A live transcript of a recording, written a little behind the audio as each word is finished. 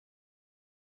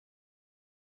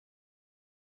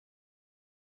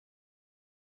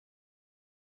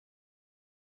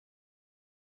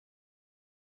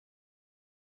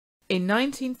In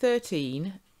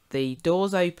 1913, the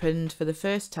doors opened for the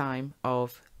first time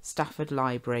of Stafford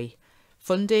Library,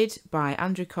 funded by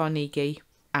Andrew Carnegie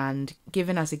and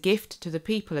given as a gift to the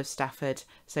people of Stafford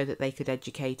so that they could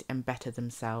educate and better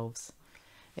themselves.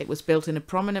 It was built in a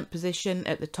prominent position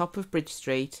at the top of Bridge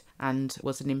Street and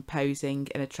was an imposing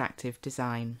and attractive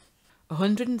design.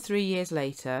 103 years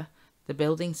later, the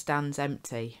building stands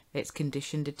empty, its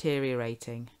condition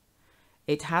deteriorating.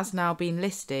 It has now been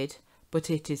listed, but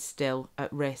it is still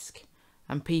at risk,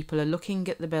 and people are looking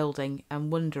at the building and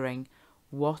wondering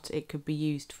what it could be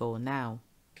used for now.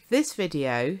 This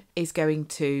video is going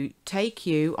to take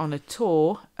you on a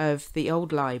tour of the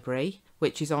old library,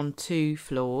 which is on 2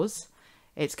 floors.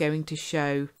 It's going to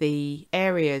show the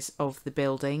areas of the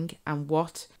building and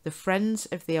what the Friends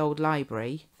of the Old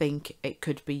Library think it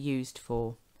could be used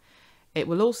for. It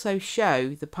will also show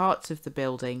the parts of the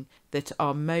building that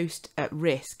are most at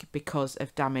risk because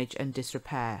of damage and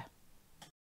disrepair.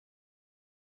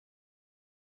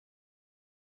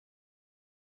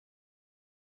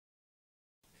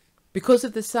 Because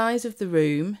of the size of the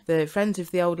room, the Friends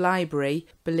of the Old Library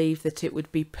believe that it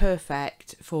would be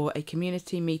perfect for a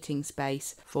community meeting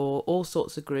space for all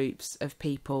sorts of groups of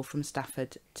people from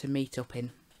Stafford to meet up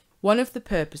in. One of the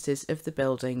purposes of the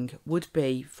building would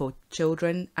be for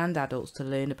children and adults to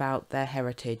learn about their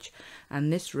heritage,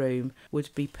 and this room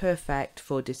would be perfect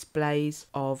for displays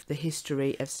of the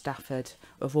history of Stafford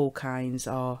of all kinds,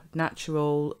 or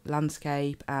natural,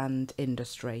 landscape and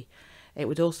industry. It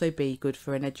would also be good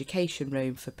for an education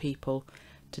room for people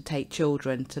to take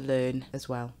children to learn as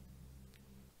well.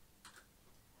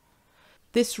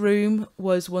 This room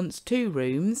was once 2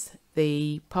 rooms.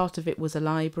 The part of it was a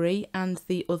library and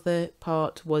the other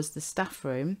part was the staff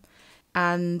room,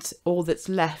 and all that's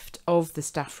left of the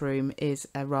staff room is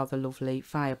a rather lovely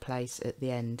fireplace at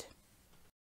the end.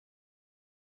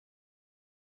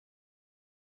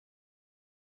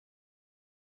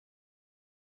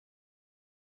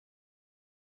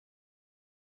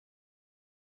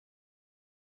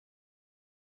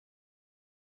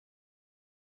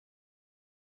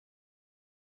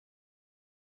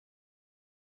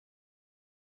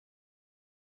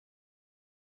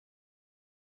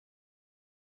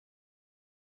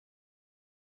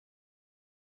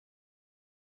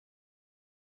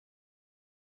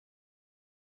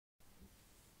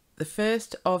 The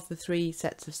first of the 3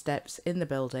 sets of steps in the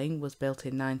building was built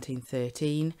in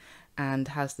 1913 and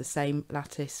has the same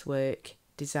lattice work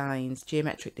designs,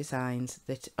 geometric designs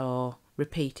that are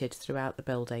repeated throughout the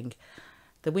building.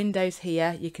 The windows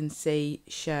here you can see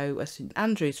show a St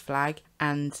Andrew's flag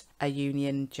and a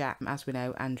Union Jack. As we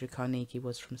know, Andrew Carnegie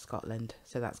was from Scotland,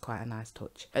 so that's quite a nice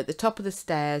touch. At the top of the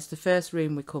stairs, the first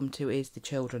room we come to is the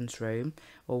children's room,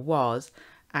 or was.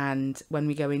 And when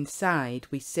we go inside,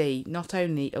 we see not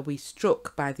only are we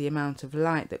struck by the amount of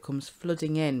light that comes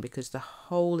flooding in, because the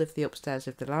whole of the upstairs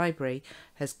of the library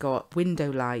has got window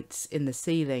lights in the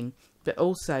ceiling, but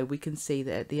also we can see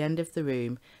that at the end of the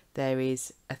room there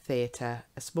is a theatre,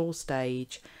 a small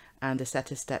stage and a set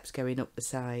of steps going up the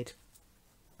side.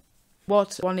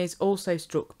 What one is also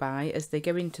struck by as they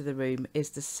go into the room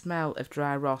is the smell of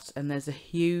dry rot, and there's a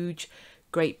huge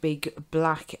great big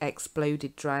black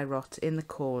exploded dry rot in the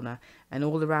corner, and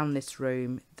all around this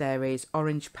room there is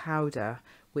orange powder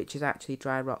which is actually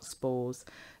dry rot spores.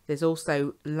 There's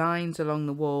also lines along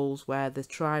the walls where the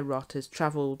dry rot has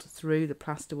travelled through the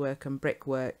plasterwork and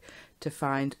brickwork to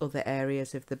find other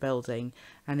areas of the building,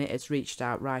 and it has reached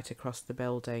out right across the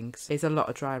buildings. There's a lot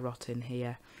of dry rot in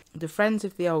here. The Friends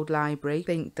of the Old Library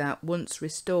think that once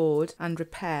restored and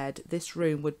repaired, this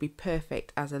room would be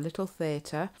perfect as a little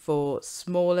theatre for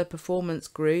smaller performance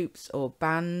groups or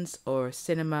bands, or a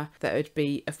cinema that would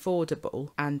be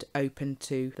affordable and open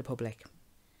to the public.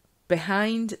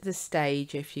 Behind the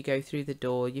stage, if you go through the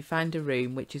door, you find a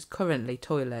room which is currently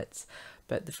toilets,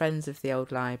 but the Friends of the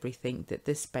Old Library think that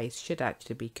this space should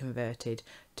actually be converted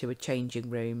to a changing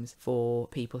rooms for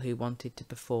people who wanted to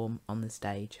perform on the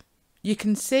stage. You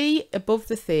can see above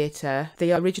the theatre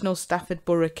the original Stafford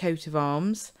Borough coat of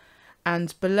arms,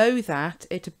 and below that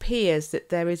it appears that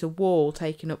there is a wall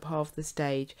taking up half the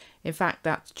stage. In fact,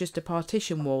 that's just a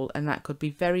partition wall, and that could be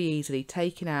very easily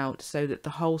taken out so that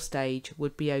the whole stage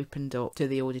would be opened up to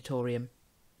the auditorium.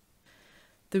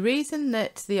 The reason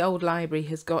that the old library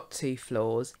has got 2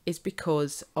 floors is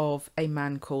because of a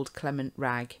man called Clement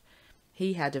Wragg.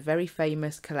 He had a very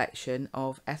famous collection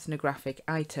of ethnographic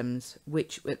items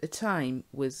which at the time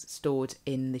was stored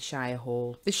in the Shire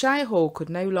Hall. The Shire Hall could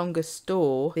no longer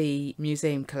store the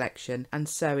museum collection, and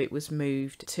so it was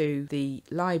moved to the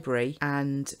library,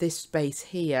 and this space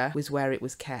here was where it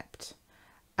was kept.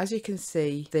 As you can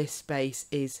see, this space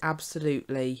is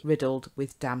absolutely riddled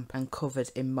with damp and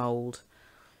covered in mould.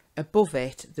 Above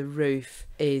it, the roof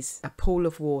is a pool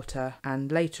of water,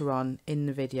 and later on in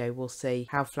the video we'll see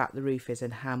how flat the roof is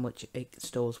and how much it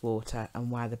stores water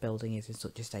and why the building is in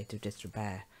such a state of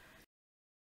disrepair.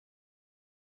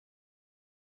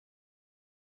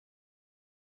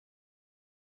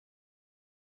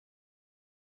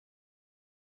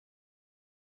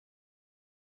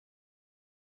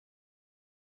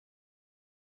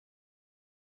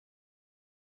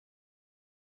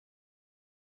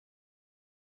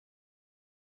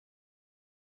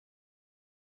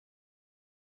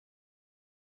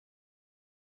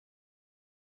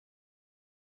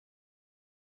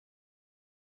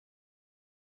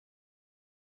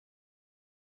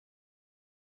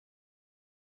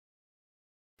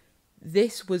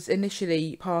 This was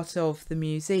initially part of the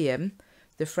museum.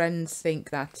 The friends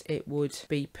think that it would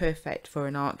be perfect for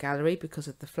an art gallery because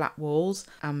of the flat walls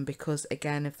and because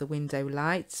again of the window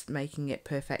lights, making it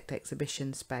perfect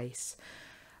exhibition space.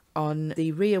 On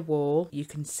the rear wall you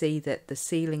can see that the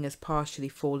ceiling has partially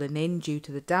fallen in due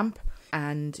to the damp,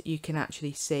 and you can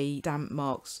actually see damp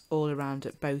marks all around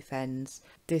at both ends.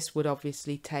 This would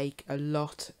obviously take a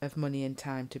lot of money and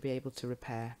time to be able to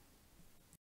repair.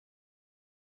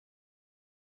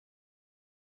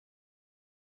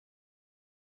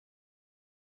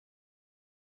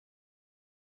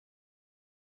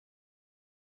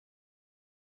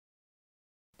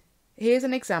 Here's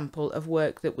an example of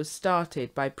work that was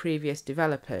started by previous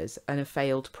developers and a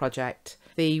failed project.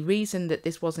 The reason that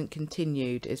this wasn't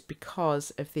continued is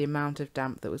because of the amount of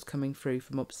damp that was coming through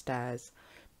from upstairs.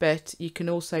 But you can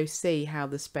also see how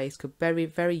the space could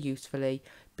very usefully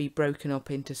be broken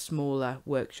up into smaller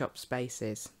workshop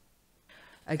spaces.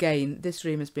 Again, this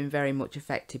room has been very much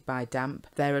affected by damp.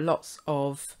 There are lots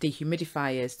of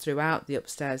dehumidifiers throughout the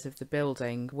upstairs of the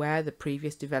building where the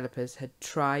previous developers had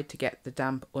tried to get the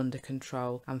damp under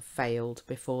control and failed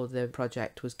before the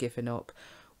project was given up.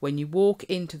 When you walk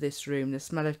into this room, the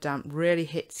smell of damp really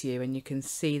hits you and you can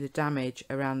see the damage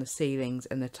around the ceilings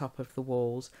and the top of the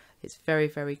walls. It's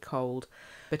very cold,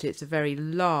 but it's a very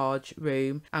large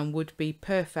room and would be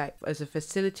perfect as a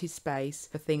facility space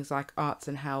for things like arts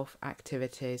and health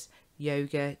activities.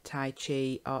 Yoga, Tai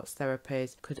Chi, arts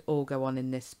therapies could all go on in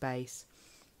this space.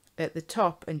 At the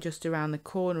top and just around the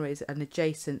corner is an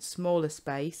adjacent smaller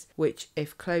space which,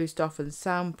 if closed off and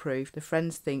soundproof, the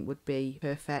friends think would be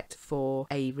perfect for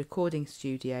a recording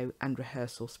studio and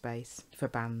rehearsal space for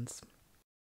bands.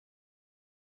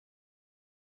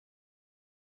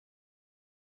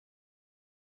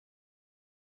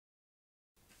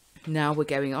 Now we're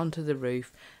going onto the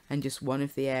roof and just one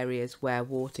of the areas where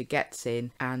water gets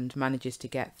in and manages to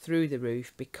get through the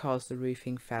roof because the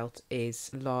roofing felt is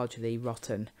largely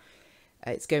rotten.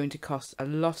 It's going to cost a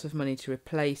lot of money to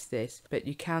replace this, but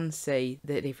you can see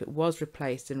that if it was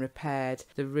replaced and repaired,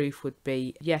 the roof would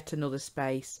be yet another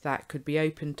space that could be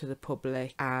open to the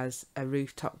public as a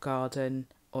rooftop garden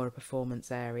or a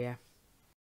performance area.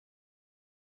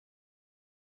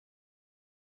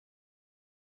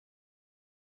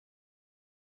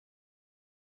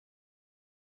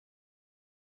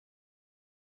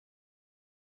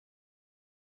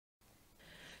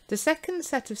 The second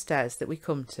set of stairs that we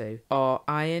come to are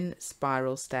iron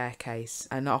spiral staircase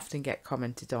and often get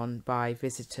commented on by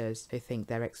visitors who think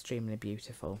they're extremely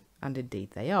beautiful, and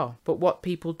indeed they are. But what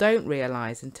people don't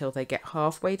realise until they get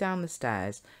halfway down the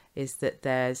stairs is that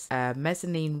there's a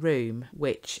mezzanine room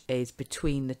which is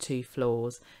between the two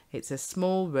floors. It's a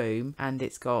small room and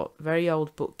it's got very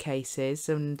old bookcases,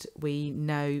 and we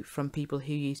know from people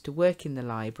who used to work in the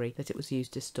library that it was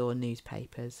used to store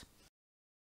newspapers.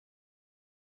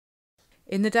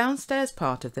 In the downstairs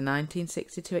part of the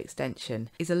 1962 extension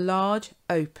is a large,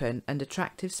 open and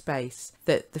attractive space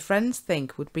that the friends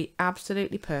think would be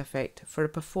absolutely perfect for a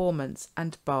performance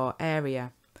and bar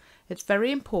area. It's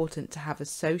very important to have a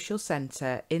social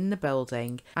centre in the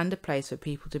building and a place for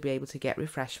people to be able to get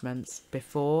refreshments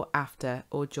before, after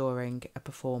or during a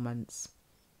performance.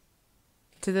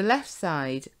 To the left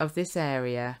side of this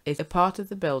area is a part of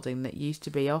the building that used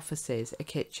to be offices, a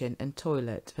kitchen and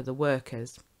toilet for the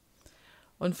workers.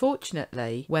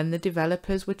 Unfortunately, when the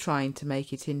developers were trying to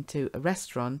make it into a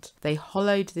restaurant, they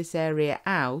hollowed this area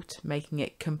out, making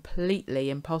it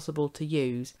completely impossible to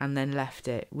use, and then left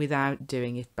it without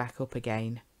doing it back up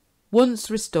again. Once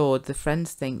restored, the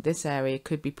friends think this area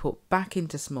could be put back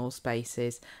into small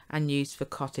spaces and used for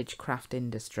cottage craft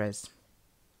industries.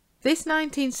 This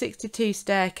 1962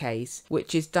 staircase,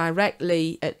 which is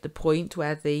directly at the point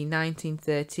where the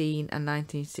 1913 and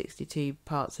 1962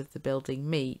 parts of the building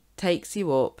meet, takes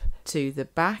you up to the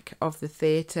back of the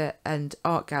theatre and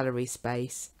art gallery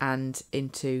space and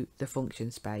into the function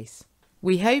space.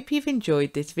 We hope you've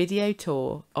enjoyed this video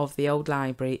tour of the old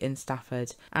library in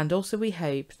Stafford, and also we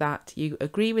hope that you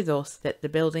agree with us that the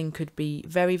building could be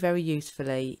very, very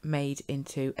usefully made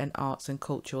into an arts and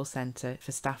cultural centre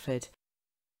for Stafford.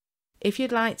 If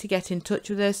you'd like to get in touch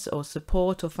with us or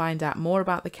support or find out more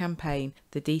about the campaign,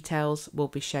 the details will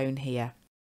be shown here.